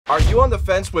Are you on the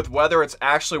fence with whether it's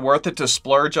actually worth it to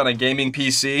splurge on a gaming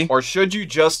PC? Or should you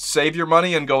just save your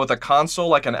money and go with a console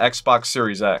like an Xbox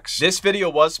Series X? This video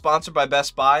was sponsored by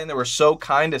Best Buy and they were so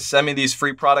kind to send me these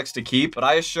free products to keep, but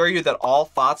I assure you that all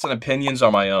thoughts and opinions are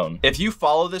my own. If you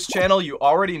follow this channel, you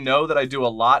already know that I do a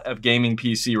lot of gaming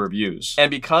PC reviews.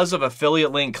 And because of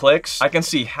affiliate link clicks, I can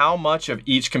see how much of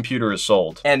each computer is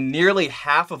sold. And nearly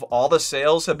half of all the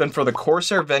sales have been for the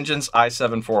Corsair Vengeance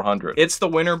i7-400. It's the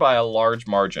winner by a large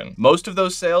margin. Most of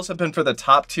those sales have been for the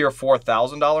top tier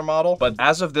 $4,000 model, but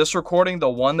as of this recording, the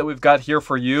one that we've got here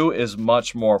for you is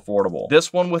much more affordable.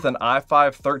 This one with an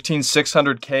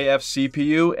i5-13600KF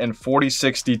CPU and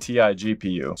 4060 Ti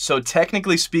GPU. So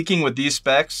technically speaking, with these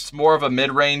specs, it's more of a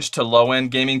mid-range to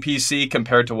low-end gaming PC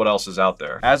compared to what else is out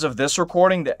there. As of this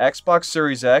recording, the Xbox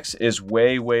Series X is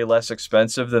way less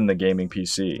expensive than the gaming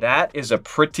PC. That is a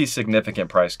pretty significant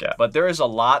price gap, but there is a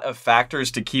lot of factors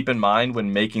to keep in mind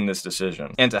when making this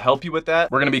decision. And to help you with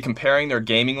that, we're going to be comparing their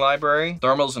gaming library,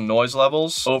 thermals and noise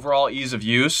levels, overall ease of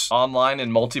use, online and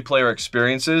multiplayer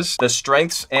experiences, the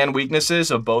strengths and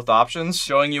weaknesses of both options,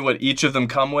 showing you what each of them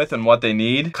come with and what they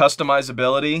need,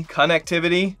 customizability,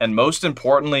 connectivity, and most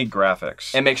importantly,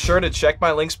 graphics. And make sure to check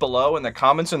my links below in the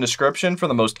comments and description for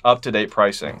the most up-to-date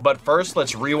pricing. But first,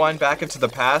 let's rewind back into the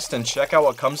past and check out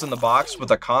what comes in the box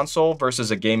with a console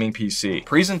versus a gaming PC.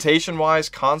 Presentation-wise,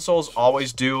 consoles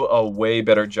always do a way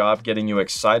better job getting you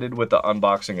excited with the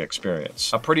unboxing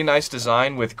experience. A pretty nice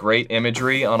design with great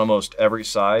imagery on almost every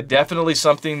side. Definitely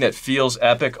something that feels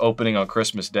epic opening on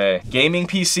Christmas Day. Gaming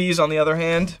PCs, on the other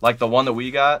hand, like the one that we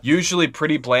got, usually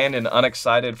pretty bland and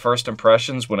unexcited first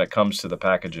impressions when it comes to the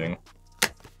packaging.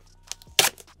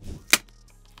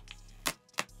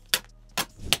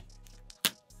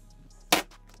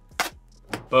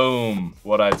 Boom,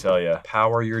 what'd I tell ya?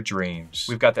 Power your dreams.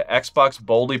 We've got the Xbox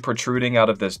boldly protruding out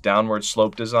of this downward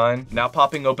slope design. Now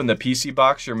popping open the PC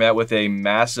box, you're met with a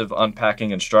massive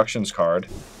unpacking instructions card.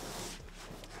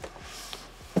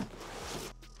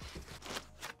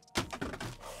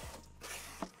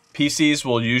 PCs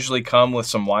will usually come with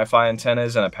some Wi-Fi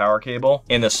antennas and a power cable.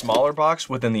 In the smaller box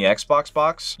within the Xbox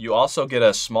box, you also get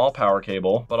a small power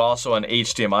cable, but also an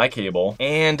HDMI cable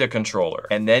and a controller.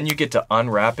 And then you get to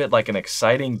unwrap it like an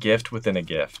exciting gift within a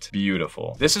gift.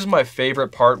 Beautiful. This is my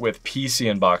favorite part with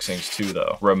PC unboxings too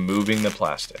though, removing the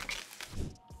plastic.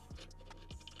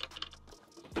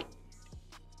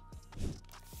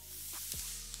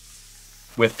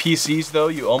 With PCs though,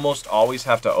 you almost always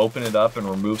have to open it up and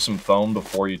remove some foam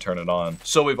before you turn it on.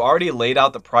 So we've already laid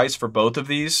out the price for both of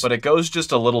these, but it goes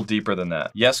just a little deeper than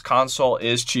that. Yes, console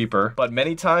is cheaper, but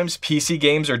many times PC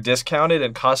games are discounted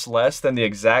and cost less than the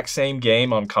exact same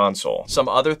game on console. Some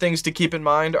other things to keep in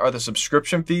mind are the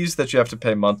subscription fees that you have to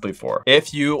pay monthly for.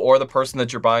 If you or the person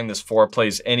that you're buying this for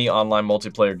plays any online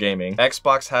multiplayer gaming,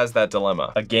 Xbox has that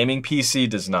dilemma. A gaming PC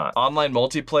does not. Online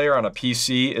multiplayer on a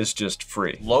PC is just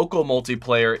free. Local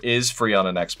multiplayer is free on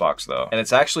an Xbox though, and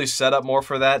it's actually set up more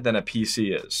for that than a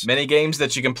PC is. Many games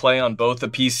that you can play on both the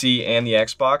PC and the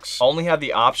Xbox only have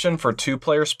the option for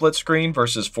 2-player split screen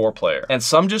versus 4-player, and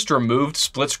some just removed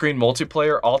split screen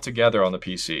multiplayer altogether on the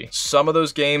PC. Some of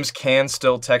those games can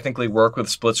still technically work with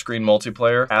split screen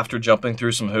multiplayer after jumping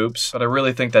through some hoops, but I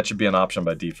really think that should be an option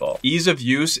by default. Ease of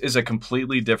use is a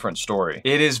completely different story.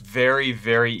 It is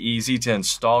very easy to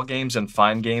install games and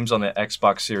find games on the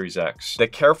Xbox Series X. The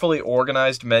carefully organized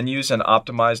menus and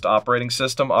optimized operating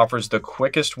system offers the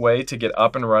quickest way to get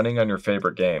up and running on your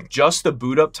favorite game. Just the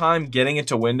boot up time getting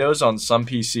into Windows on some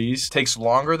PCs takes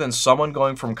longer than someone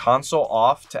going from console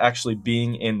off to actually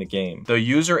being in the game. The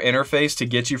user interface to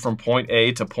get you from point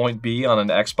A to point B on an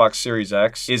Xbox Series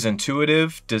X is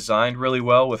intuitive, designed really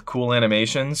well with cool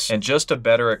animations, and just a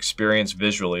better experience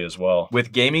visually as well.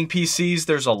 With gaming PCs,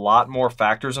 there's a lot more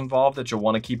factors involved that you'll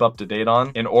want to keep up to date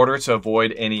on in order to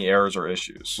avoid any errors or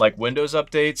issues, like Windows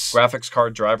updates, graphics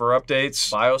card driver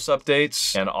updates, BIOS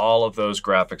updates, and all of those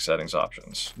graphics settings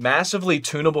options. Massively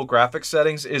tunable graphics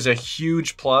settings is a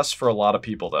huge plus for a lot of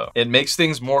people though. It makes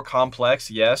things more complex,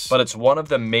 yes, but it's one of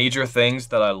the major things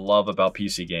that I love about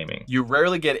PC gaming. You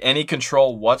rarely get any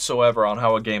control whatsoever on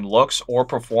how a game looks or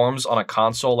performs on a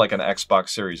console like an Xbox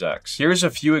Series X. Here's a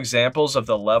few examples of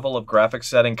the level of graphics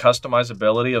setting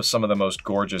customizability of some of the most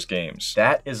gorgeous games.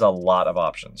 That is a lot of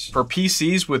options. For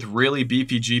PCs with really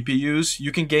beefy GPUs, GPUs,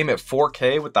 you can game at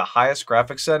 4K with the highest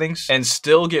graphics settings and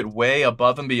still get way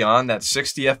above and beyond that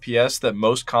 60 FPS that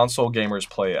most console gamers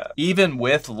play at. Even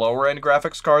with lower end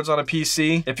graphics cards on a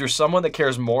PC, if you're someone that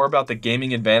cares more about the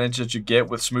gaming advantage that you get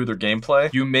with smoother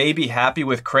gameplay, you may be happy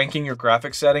with cranking your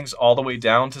graphics settings all the way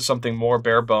down to something more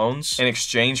bare bones in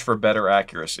exchange for better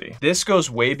accuracy. This goes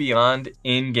way beyond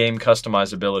in-game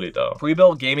customizability though.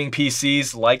 Pre-built gaming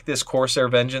PCs like this Corsair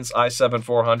Vengeance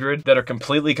i7-400 that are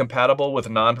completely compatible with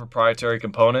non-proprietary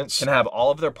components can have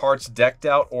all of their parts decked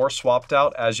out or swapped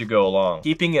out as you go along,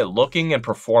 keeping it looking and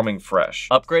performing fresh.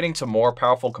 Upgrading to more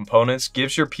powerful components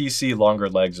gives your PC longer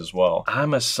legs as well.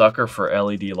 I'm a sucker for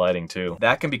LED lighting too.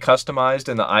 That can be customized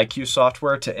in the iCUE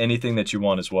software to anything that you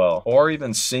want as well, or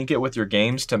even sync it with your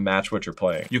games to match what you're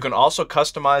playing. You can also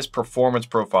customize performance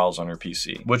profiles on your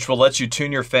PC, which will let you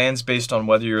tune your fans based on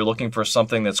whether you're looking for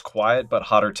something that's quiet but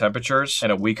hotter temperatures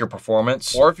and a weaker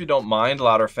performance, or if you don't mind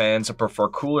louder fans and prefer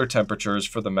cooler temperatures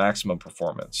for the maximum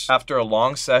performance. After a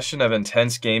long session of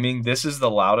intense gaming, this is the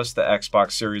loudest the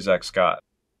Xbox Series X got,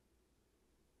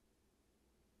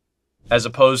 as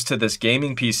opposed to this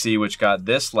gaming PC which got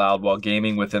this loud while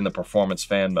gaming within the performance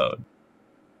fan mode.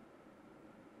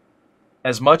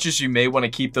 As much as you may want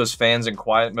to keep those fans in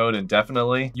quiet mode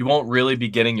indefinitely, you won't really be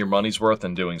getting your money's worth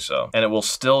in doing so, and it will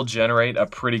still generate a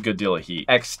pretty good deal of heat.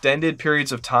 Extended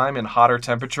periods of time in hotter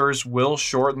temperatures will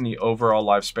shorten the overall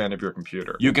lifespan of your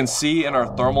computer. You can see in our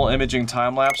thermal imaging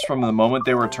time-lapse from the moment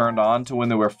they were turned on to when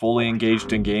they were fully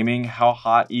engaged in gaming how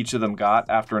hot each of them got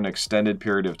after an extended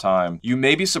period of time. You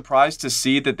may be surprised to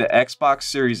see that the Xbox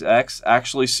Series X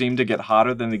actually seemed to get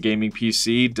hotter than the gaming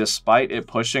PC despite it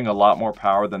pushing a lot more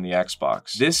power than the Xbox.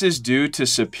 This is due to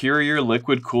superior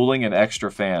liquid cooling and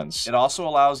extra fans. It also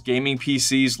allows gaming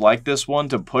PCs like this one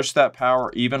to push that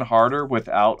power even harder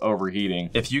without overheating.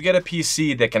 If you get a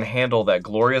PC that can handle that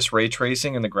glorious ray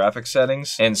tracing in the graphics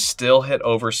settings and still hit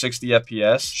over 60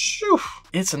 FPS, shoo,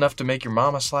 it's enough to make your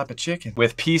mama slap a chicken.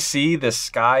 With PC, the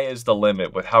sky is the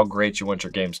limit with how great you want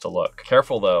your games to look.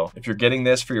 Careful though, if you're getting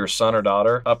this for your son or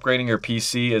daughter, upgrading your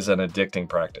PC is an addicting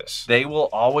practice. They will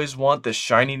always want the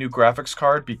shiny new graphics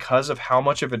card because of how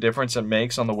much of a difference it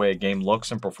makes on the way a game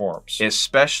looks and performs,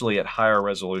 especially at higher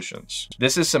resolutions.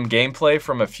 This is some gameplay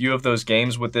from a few of those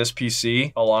games with this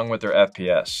PC, along with their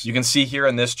FPS. You can see here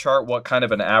in this chart what kind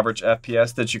of an average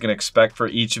FPS that you can expect for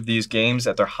each of these games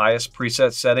at their highest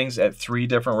preset settings at 3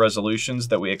 different resolutions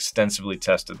that we extensively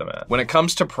tested them at. When it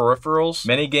comes to peripherals,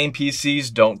 many game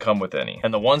PCs don't come with any,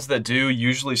 and the ones that do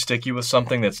usually stick you with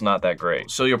something that's not that great.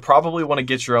 So you'll probably want to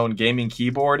get your own gaming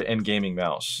keyboard and gaming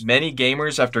mouse. Many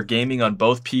gamers, after gaming on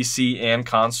both PC and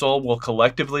console, will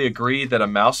collectively agree that a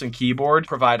mouse and keyboard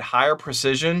provide higher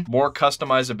precision, more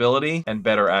customizability, and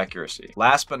better accuracy.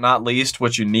 Last but not least,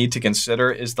 what you need to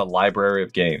consider is the library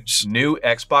of games. New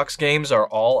Xbox games are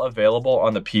all available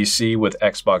on the PC with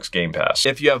Xbox Game Pass.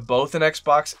 If you have both an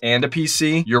Xbox and a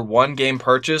PC, your one game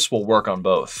purchase will work on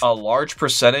both. A large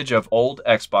percentage of old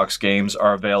Xbox games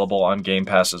are available on Game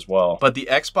Pass as well, but the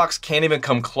Xbox can't even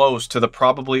come close to the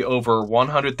probably over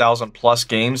 100,000 plus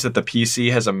games that the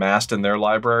PC has amassed in their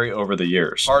library over the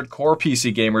years. Hardcore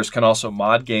PC gamers can also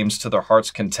mod games to their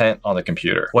heart's content on the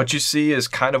computer. What you see is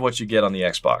kind of what you get on the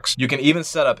Xbox. You can even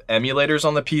set up emulators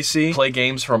on the PC, play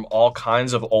games from all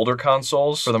kinds of older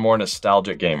consoles for the more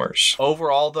nostalgic gamers.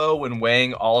 Overall though, when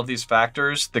weighing all of these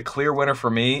factors, the clear winner for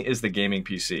me is the gaming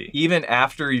PC, even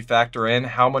after you factor in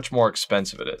how much more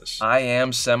expensive it is. I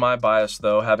am semi-biased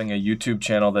though, having a YouTube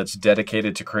channel that's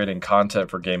dedicated to creating content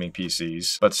for gaming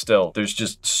PCs, but still, there's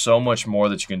just so much more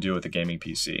that you can do with a gaming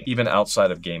PC, even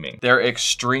outside of gaming. They're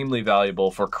extremely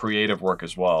valuable for creative work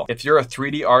as well. If you're a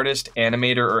 3D artist,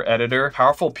 animator, or editor,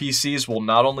 powerful PCs will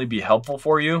not only be helpful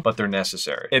for you, but they're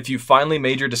necessary. If you finally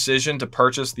made your decision to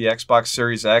purchase the Xbox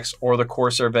Series X or the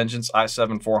Corsair Vengeance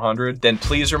i7-400, then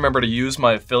please remember to use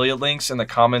my affiliate links in the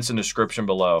comments and description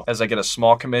below, as I get a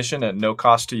small commission at no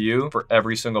cost to you for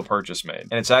every single purchase made.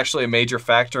 And it's actually a major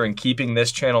factor in keeping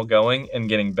this channel going and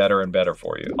getting better and better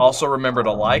for you. Also remember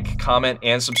to like, comment,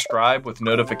 and subscribe with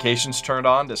notifications turned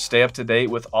on to stay up to date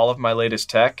with all of my latest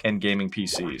tech and gaming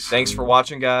PCs. Thanks for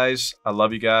watching, guys. I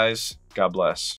love you guys. God bless.